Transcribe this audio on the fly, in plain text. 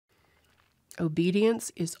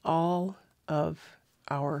Obedience is all of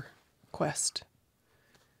our quest.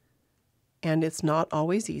 And it's not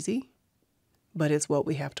always easy, but it's what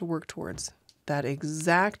we have to work towards. That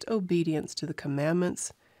exact obedience to the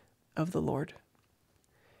commandments of the Lord.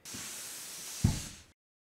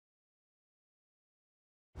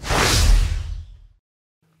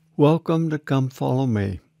 Welcome to Come Follow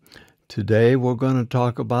Me. Today we're going to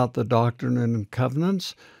talk about the Doctrine and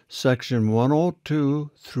Covenants, section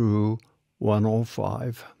 102 through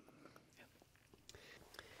 105.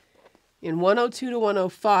 In 102 to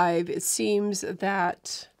 105, it seems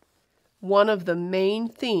that one of the main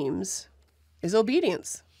themes is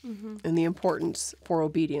obedience and the importance for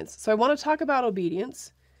obedience. So I want to talk about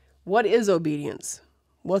obedience. What is obedience?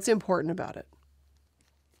 What's important about it?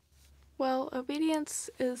 Well, obedience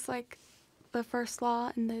is like the first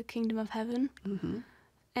law in the kingdom of heaven.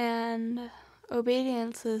 And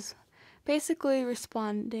obedience is basically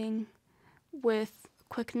responding with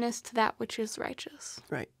quickness to that which is righteous.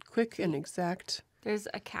 Right. Quick and exact. There's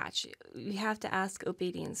a catch. You have to ask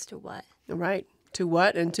obedience to what? Right. To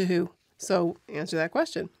what and to who? So answer that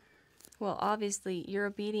question. Well, obviously, your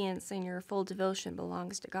obedience and your full devotion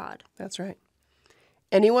belongs to God. That's right.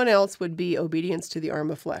 Anyone else would be obedience to the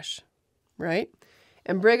arm of flesh, right?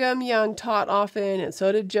 And Brigham Young taught often, and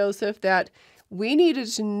so did Joseph, that we needed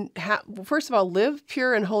to, first of all, live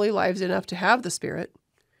pure and holy lives enough to have the Spirit.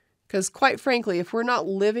 Because quite frankly, if we're not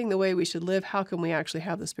living the way we should live, how can we actually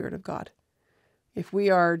have the Spirit of God? If we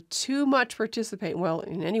are too much participating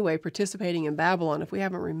in Babylon, if we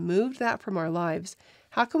haven't removed that from our lives,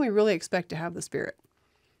 how can we really expect to have the Spirit?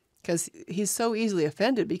 Because he's so easily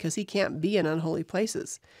offended because he can't be in unholy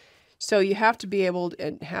places. So you have to be able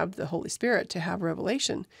to have the Holy Spirit to have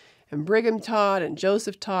revelation. And Brigham taught and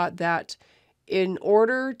Joseph taught that in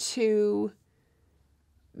order to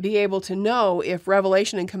be able to know if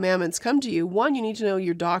revelation and commandments come to you, one, you need to know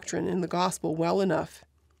your doctrine and the gospel well enough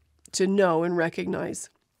to know and recognize,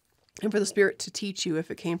 and for the Spirit to teach you if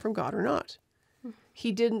it came from God or not.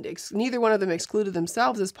 He didn't, neither one of them excluded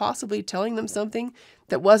themselves as possibly telling them something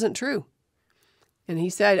that wasn't true. And he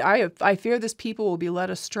said, I fear this people will be led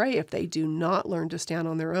astray if they do not learn to stand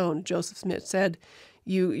on their own. Joseph Smith said,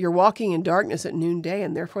 you're walking in darkness at noonday,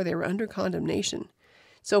 and therefore they were under condemnation.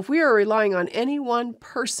 So if we are relying on any one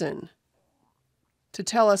person to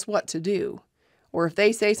tell us what to do, or if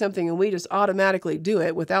they say something and we just automatically do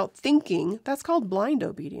it without thinking, that's called blind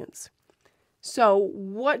obedience. So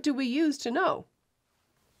what do we use to know?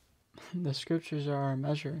 The scriptures are our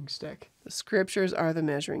measuring stick. The scriptures are the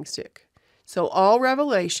measuring stick. So all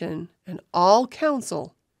revelation and all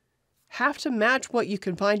counsel have to match what you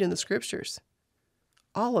can find in the scriptures.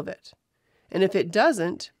 All of it. And if it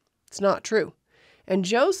doesn't, it's not true. And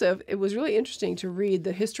Joseph, it was really interesting to read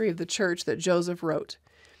the history of the church that Joseph wrote,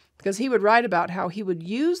 because he would write about how he would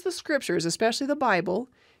use the scriptures, especially the Bible,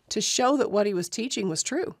 to show that what he was teaching was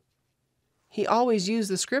true. He always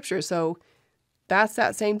used the scriptures, so that's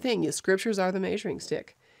that same thing. The scriptures are the measuring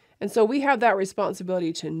stick. And so we have that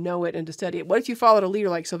responsibility to know it and to study it. What if you followed a leader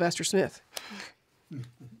like Sylvester Smith?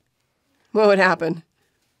 What would happen?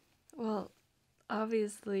 Well,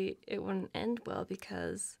 obviously, it wouldn't end well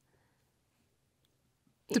because...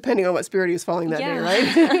 Depending on what spirit he was following that Yeah.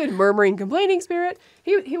 day, right? Murmuring, complaining spirit.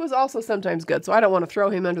 He was also sometimes good, so I don't want to throw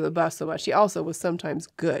him under the bus so much. He also was sometimes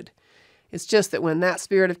good. It's just that when that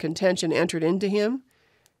spirit of contention entered into him,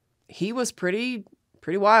 he was pretty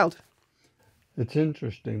wild. It's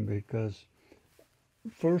interesting because,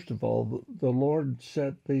 first of all, the Lord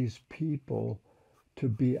set these people to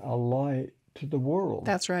be a light to the world.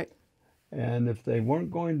 That's right. And if they weren't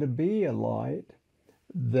going to be a light,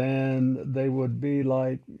 then they would be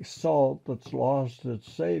like salt that's lost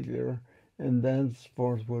its savior and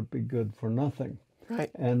thenceforth would be good for nothing.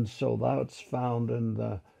 Right. And so that's found in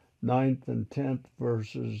the 9th and 10th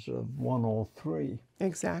verses of 103.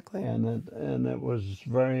 Exactly. And it was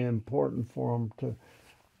very important for them to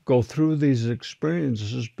go through these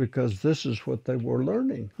experiences because this is what they were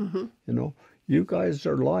learning. You know, you guys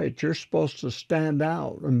are light. You're supposed to stand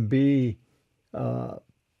out and be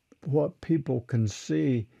what people can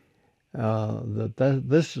see, that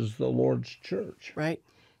this is the Lord's church. Right.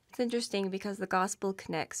 It's interesting because the gospel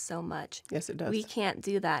connects so much. Yes, it does. We can't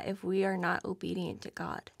do that if we are not obedient to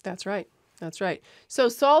God. That's right. That's right. So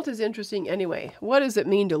salt is interesting anyway. What does it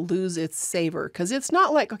mean to lose its savor? Because it's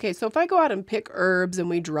not like, okay, so if I go out and pick herbs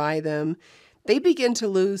and we dry them, they begin to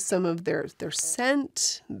lose some of their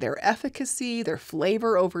scent, their efficacy, their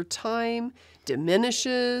flavor over time,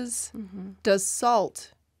 diminishes. Does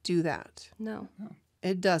salt do that? No.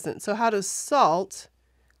 It doesn't. So how does salt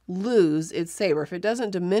lose its savor? If it doesn't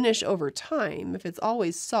diminish over time, if it's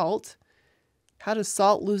always salt, How does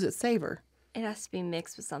salt lose its savor? It has to be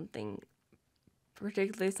mixed with something,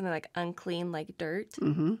 particularly something like unclean, like dirt.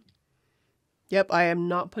 Mm-hmm. Yep, I am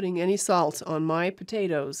not putting any salt on my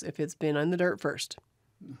potatoes if it's been in the dirt first.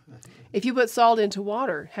 If you put salt into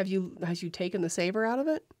water, has you taken the savor out of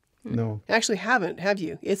it? No. Actually haven't, have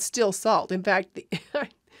you? It's still salt. In fact,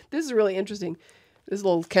 this is really interesting. This is a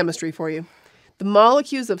little chemistry for you. The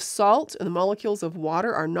molecules of salt and the molecules of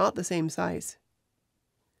water are not the same size.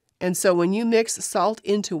 And so when you mix salt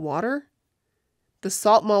into water, the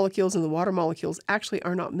salt molecules and the water molecules actually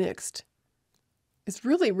are not mixed. It's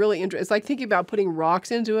really, really interesting. It's like thinking about putting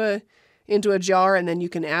rocks into a jar and then you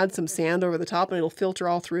can add some sand over the top and it'll filter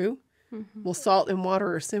all through. Mm-hmm. Well, salt and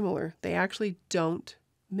water are similar. They actually don't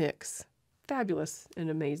mix. Fabulous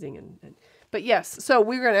and amazing. But yes, so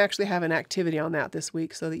we're going to actually have an activity on that this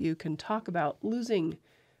week so that you can talk about losing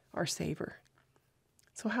our savor.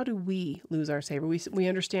 So how do we lose our savor? We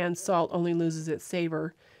understand salt only loses its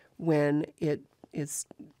savor when it is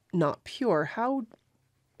not pure. How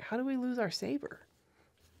do we lose our savor?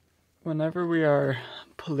 Whenever we are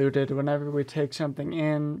polluted, whenever we take something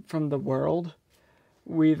in from the world,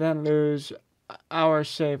 we then lose our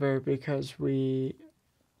savor because we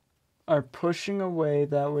are pushing away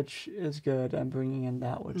that which is good and bringing in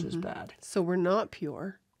that which is bad. So we're not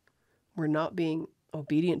pure. We're not being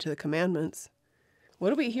obedient to the commandments. What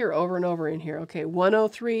do we hear over and over in here? Okay,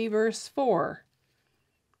 103 verse 4.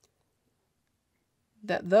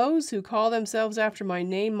 That those who call themselves after my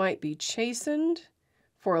name might be chastened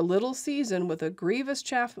for a little season with a grievous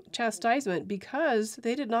chastisement, because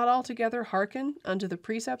they did not altogether hearken unto the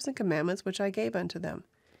precepts and commandments which I gave unto them.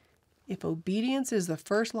 If obedience is the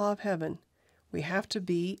first law of heaven, we have to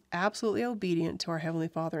be absolutely obedient to our Heavenly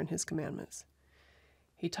Father and His commandments.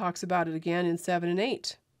 He talks about it again in 7 and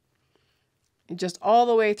 8. And just all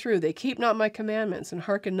the way through, they keep not my commandments and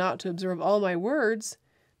hearken not to observe all my words,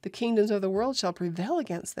 the kingdoms of the world shall prevail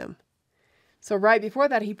against them. So right before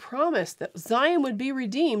that, he promised that Zion would be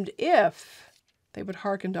redeemed if they would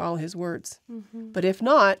hearken to all his words. Mm-hmm. But if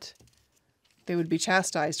not, they would be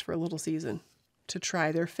chastised for a little season to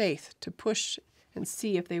try their faith, to push and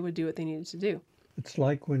see if they would do what they needed to do. It's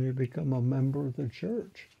like when you become a member of the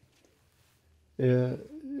church.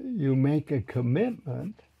 You make a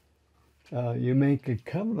commitment, you make a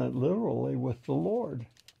covenant literally with the Lord.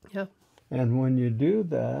 Yeah. And when you do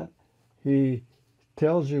that, he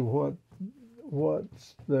tells you what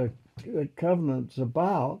the covenant's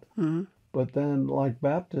about, mm-hmm. But then, like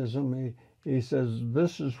baptism, he says,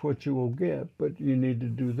 this is what you will get, but you need to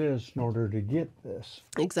do this in order to get this.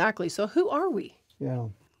 Exactly. So who are we? Yeah.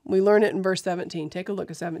 We learn it in verse 17. Take a look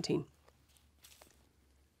at 17.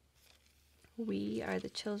 We are the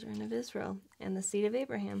children of Israel and the seed of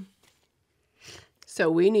Abraham. So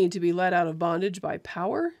we need to be led out of bondage by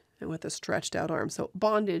power and with a stretched out arm. So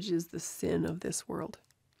bondage is the sin of this world.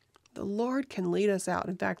 The Lord can lead us out.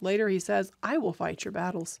 In fact, later he says, I will fight your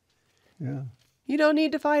battles. Yeah. You don't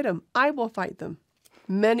need to fight them. I will fight them.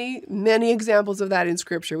 Many, many examples of that in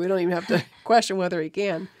Scripture. We don't even have to question whether he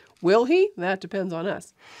can. Will he? That depends on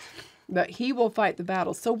us. But he will fight the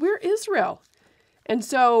battles. So we're Israel. And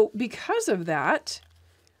so because of that,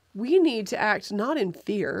 we need to act not in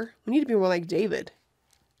fear. We need to be more like David.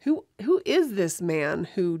 Who is this man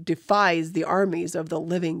who defies the armies of the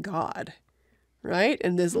living God? Right?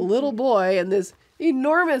 And this little boy and this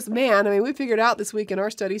enormous man. I mean, we figured out this week in our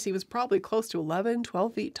studies he was probably close to 11,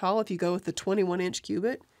 12 feet tall if you go with the 21-inch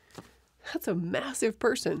cubit. That's a massive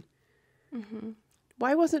person. Mm-hmm.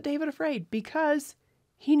 Why wasn't David afraid? Because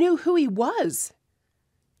he knew who he was.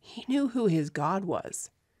 He knew who his God was.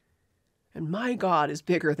 And my God is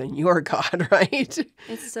bigger than your God, right?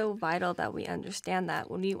 It's so vital that we understand that.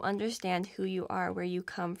 When you understand who you are, where you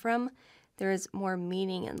come from, there is more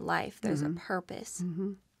meaning in life. There's a purpose.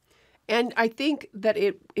 Mm-hmm. And I think that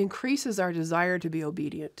it increases our desire to be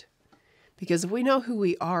obedient. Because if we know who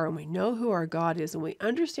we are and we know who our God is and we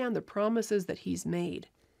understand the promises that he's made,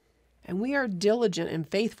 and we are diligent and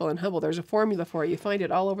faithful and humble, there's a formula for it. You find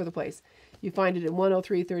it all over the place. You find it in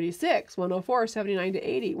 103:36, 104:79 to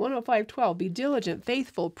 80, 105:12. Be diligent,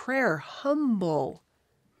 faithful, prayer, humble.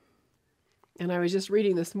 And I was just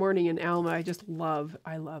reading this morning in Alma. I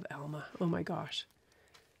love Alma. Oh my gosh.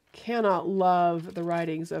 Cannot love the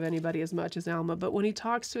writings of anybody as much as Alma. But when he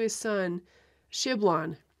talks to his son,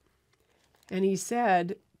 Shiblon, and he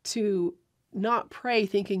said to not pray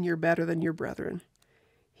thinking you're better than your brethren.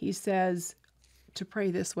 He says to pray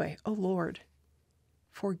this way, "Oh Lord,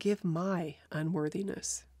 forgive my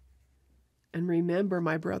unworthiness and remember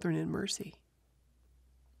my brethren in mercy."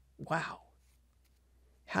 Wow.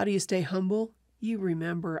 How do you stay humble? You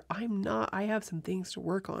remember, I have some things to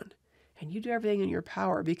work on. and you do everything in your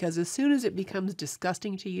power, because as soon as it becomes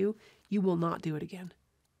disgusting to you, you will not do it again.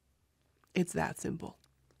 It's that simple.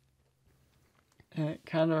 It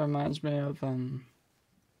kind of reminds me of,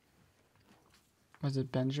 was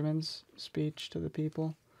it Benjamin's speech to the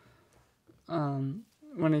people?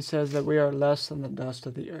 When he says that we are less than the dust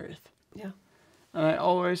of the earth. Yeah. And I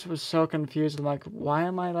always was so confused. I'm like, why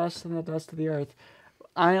am I less than the dust of the earth?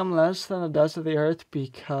 I am less than the dust of the earth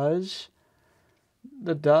because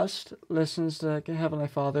the dust listens to Heavenly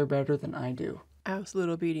Father better than I do. Absolute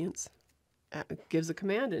obedience. Gives a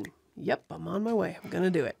command and, yep, I'm on my way. I'm going to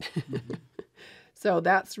do it. So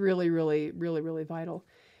that's really, really, really, really vital.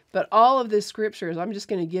 But all of the scriptures, I'm just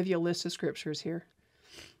going to give you a list of scriptures here.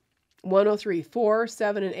 103, 4,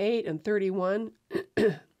 7, and 8, and 31,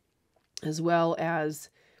 as well as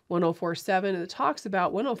 104, 7. And it talks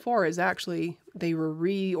about 104 is actually, they were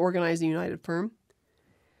reorganizing United Firm.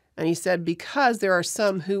 And he said, because there are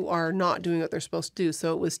some who are not doing what they're supposed to do.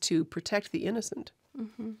 So it was to protect the innocent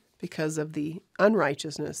because of the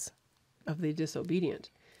unrighteousness of the disobedient.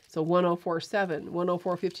 So 104, 7,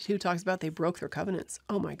 104, 52 talks about they broke their covenants.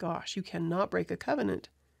 Oh my gosh, you cannot break a covenant.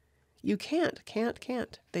 You can't.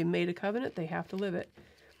 They made a covenant, they have to live it.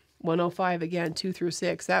 105, again, 2 through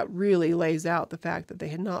 6, that really lays out the fact that they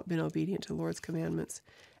had not been obedient to the Lord's commandments,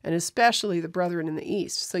 and especially the brethren in the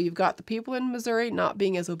East. So you've got the people in Missouri not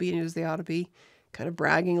being as obedient as they ought to be, kind of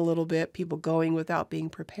bragging a little bit, people going without being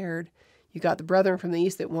prepared. You got the brethren from the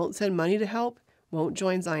East that won't send money to help, won't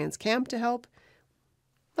join Zion's camp to help.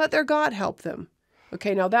 Let their God help them.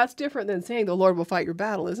 Okay, now that's different than saying the Lord will fight your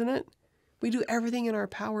battle, isn't it? We do everything in our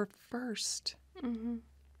power first.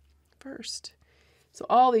 First. So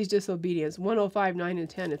all these disobedience, 105, 9, and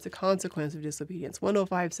 10, it's a consequence of disobedience.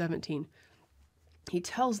 105, 17, he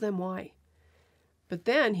tells them why. But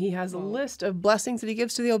then he has a list of blessings that he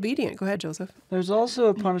gives to the obedient. Go ahead, Joseph. There's also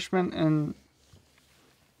a punishment in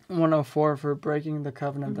 104 for breaking the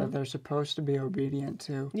covenant that they're supposed to be obedient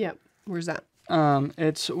to. Yep. Where's that?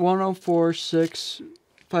 It's 104, 6,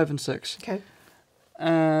 5, and 6. Okay.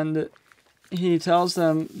 And he tells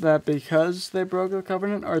them that because they broke the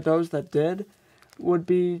covenant, or those that did, would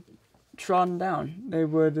be trodden down. They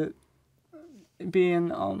would be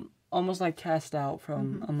in almost like cast out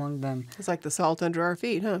from among them. It's like the salt under our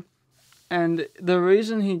feet, huh? And the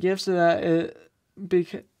reason he gives to that is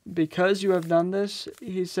because you have done this,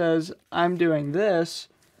 he says, I'm doing this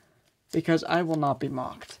because I will not be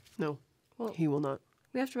mocked. No, Well, he will not.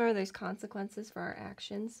 we have to remember there's consequences for our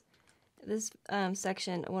actions. This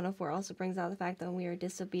section 104 also brings out the fact that when we are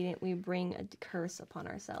disobedient, we bring a curse upon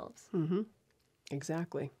ourselves.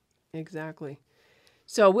 Exactly.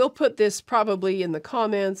 So we'll put this probably in the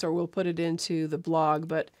comments or we'll put it into the blog,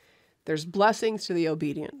 but there's blessings to the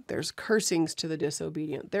obedient. There's cursings to the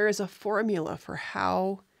disobedient. There is a formula for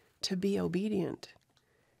how to be obedient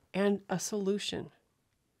and a solution.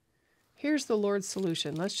 Here's the Lord's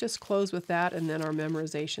solution. Let's just close with that and then our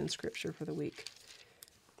memorization scripture for the week.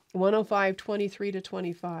 105, 23 to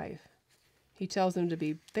 25. He tells them to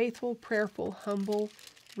be faithful, prayerful, humble.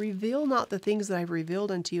 Reveal not the things that I've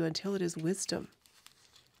revealed unto you until it is wisdom.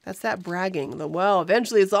 That's that bragging.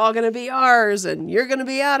 Eventually it's all going to be ours and you're going to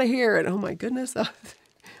be out of here. And oh my goodness,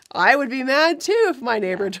 I would be mad too if my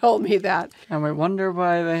neighbor told me that. And we wonder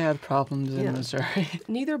why they had problems in Missouri.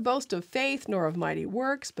 Neither boast of faith nor of mighty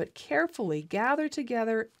works, but carefully gather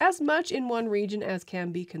together as much in one region as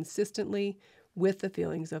can be consistently with the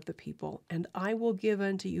feelings of the people. And I will give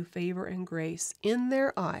unto you favor and grace in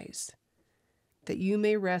their eyes, that you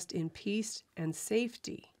may rest in peace and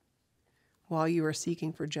safety while you are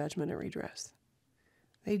seeking for judgment and redress.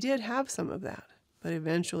 They did have some of that, but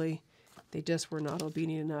eventually they just were not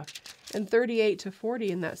obedient enough. And 38 to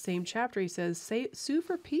 40 in that same chapter, he says, sue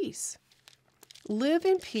for peace. Live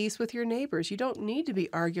in peace with your neighbors. You don't need to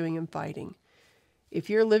be arguing and fighting. If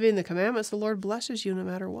you're living the commandments, the Lord blesses you no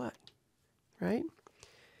matter what, right?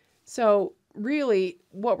 So really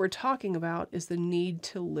what we're talking about is the need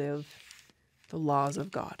to live the laws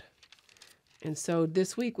of God. And so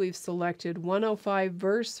this week we've selected 105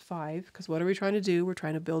 verse 5, because what are we trying to do? We're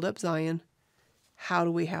trying to build up Zion. How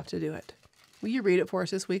do we have to do it? Will you read it for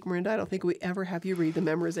us this week, Miranda? I don't think we ever have you read the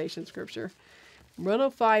memorization scripture.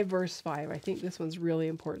 105 verse 5. I think this one's really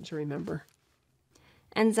important to remember.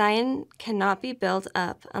 And Zion cannot be built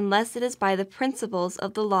up unless it is by the principles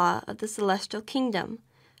of the law of the celestial kingdom.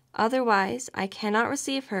 Otherwise, I cannot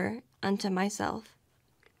receive her unto myself.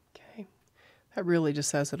 Okay. That really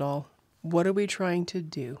just says it all. What are we trying to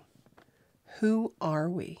do? Who are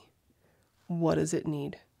we? What does it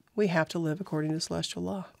need? We have to live according to celestial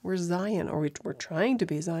law. We're Zion, or we're trying to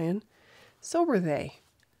be Zion. So were they.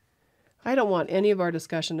 I don't want any of our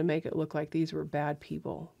discussion to make it look like these were bad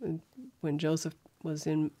people. And when Joseph was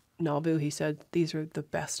in Nauvoo, he said, these are the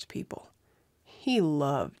best people. He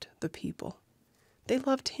loved the people. They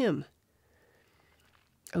loved him.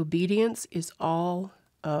 Obedience is all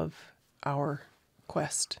of our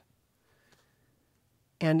quest.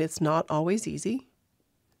 And it's not always easy,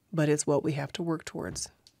 but it's what we have to work towards.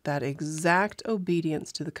 That exact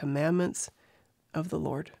obedience to the commandments of the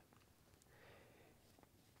Lord.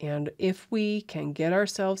 And if we can get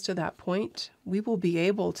ourselves to that point, we will be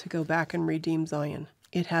able to go back and redeem Zion.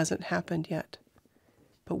 It hasn't happened yet.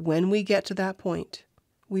 But when we get to that point,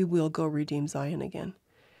 we will go redeem Zion again.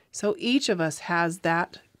 So each of us has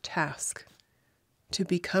that task to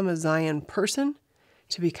become a Zion person,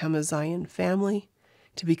 to become a Zion family,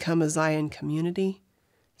 to become a Zion community,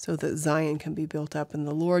 so that Zion can be built up and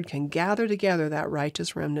the Lord can gather together that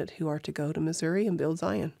righteous remnant who are to go to Missouri and build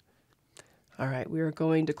Zion. All right, we are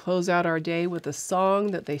going to close out our day with a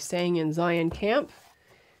song that they sang in Zion Camp.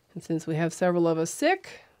 And since we have several of us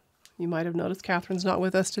sick, you might have noticed Catherine's not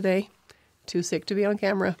with us today, too sick to be on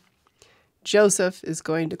camera. Joseph is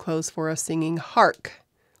going to close for us singing Hark.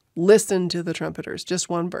 Listen to the trumpeters, just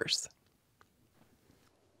one verse.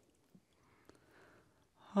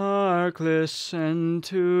 Hark, listen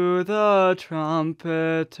to the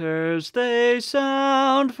trumpeters, they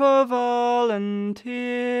sound for volunteers.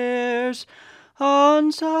 On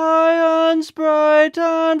Zion's bright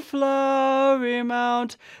and flowery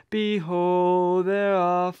mount, behold their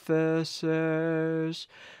officers.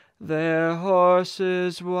 Their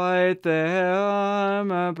horses white, their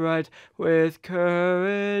armor bright, with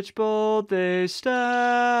courage bold they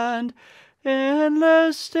stand,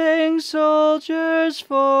 enlisting soldiers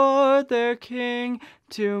for their King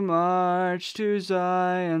to march to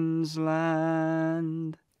Zion's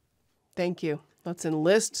land. Thank you. Let's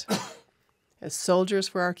enlist as soldiers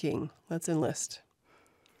for our King. Let's enlist.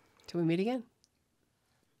 Till we meet again.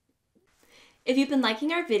 If you've been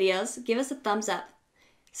liking our videos, give us a thumbs up.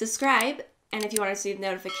 Subscribe, and if you want to receive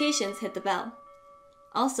notifications, hit the bell.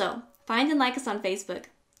 Also, find and like us on Facebook.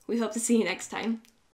 We hope to see you next time.